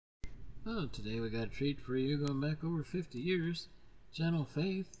Oh, today we got a treat for you going back over 50 years. Gentle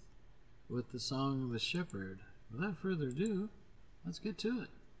Faith with the song The Shepherd. Without further ado, let's get to it.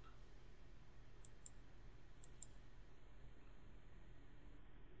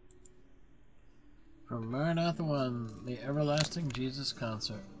 From Maranatha 1, the Everlasting Jesus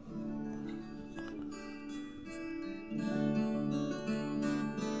Concert.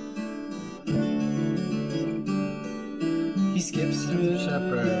 He skips through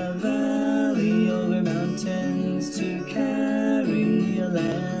the valley over mountains to carry a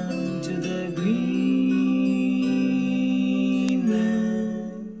lamb to the green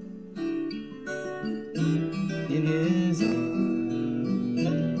land. In his arms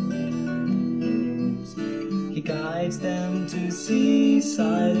he guides them to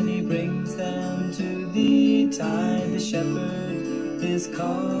seaside, and he brings them to the tide. The shepherd is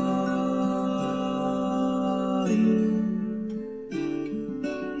calling.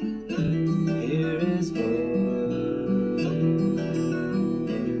 Hear his voice.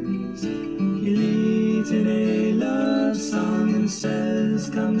 He leads in a love song and says,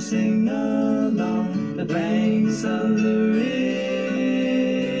 "Come sing along the banks of the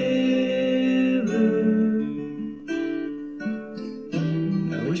river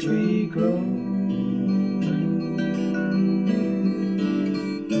by which we grow."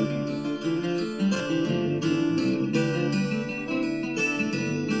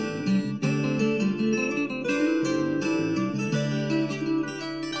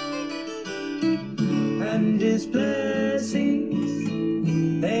 And his blessings,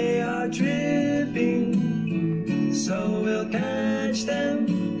 they are dripping, so we'll catch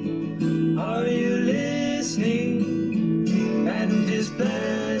them. Are you listening? And his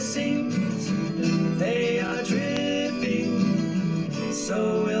blessings, they are dripping,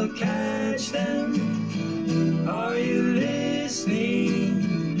 so we'll catch them. Are you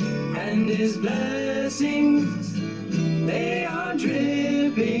listening? And his blessings, they are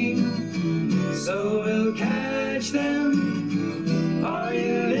dripping, so we'll catch them. Are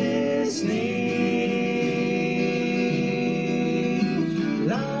you listening?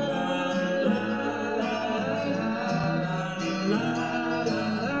 La la la la la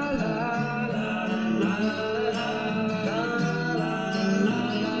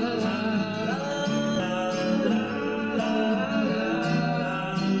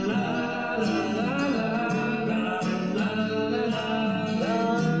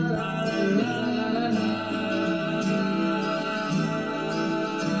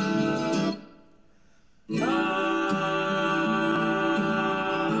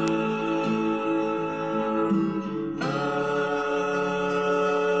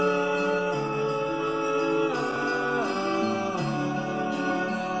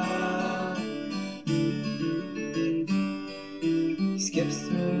skips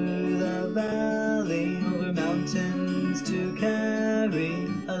through the valley over mountains to carry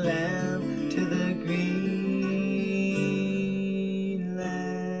a lamb to the green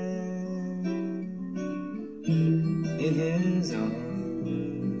land. In his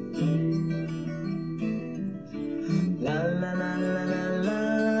arms, la la la la la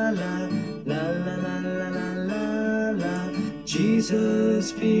la la la la la la la la.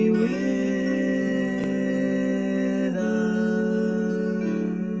 Jesus be with us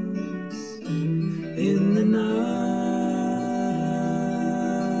in the night.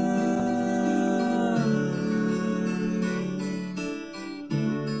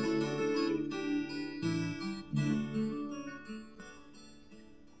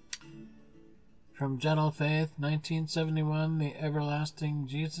 From Gentle Faith, 1971, the Everlasting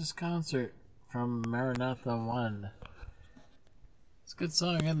Jesus Concert from Maranatha 1. It's a good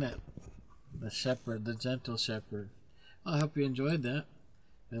song, isn't it? The Shepherd, the Gentle Shepherd. I hope you enjoyed that.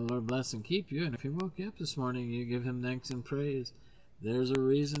 May the Lord bless and keep you. And if He woke you up this morning, you give Him thanks and praise. There's a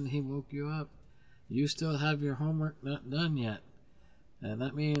reason He woke you up. You still have your homework not done yet. And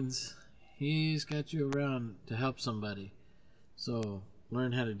that means He's got you around to help somebody. So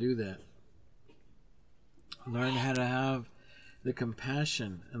learn how to do that. Learn how to have the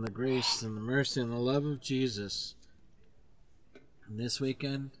compassion and the grace and the mercy and the love of Jesus. And this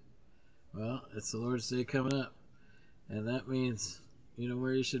weekend, well, it's the Lord's Day coming up. And that means you know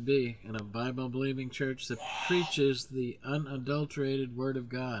where you should be, in a Bible-believing church that preaches the unadulterated Word of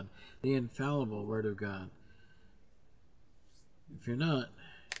God, the infallible Word of God. If you're not,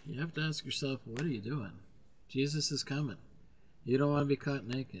 you have to ask yourself, what are you doing? Jesus is coming. You don't want to be caught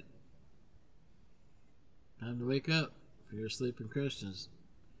naked. Time to wake up for your sleeping Christians.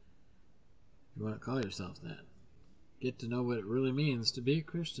 If you want to call yourself that. Get to know what it really means to be a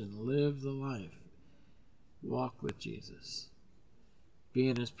Christian. Live the life. Walk with Jesus. be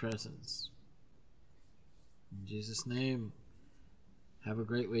in His presence. In Jesus' name, have a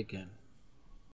great weekend.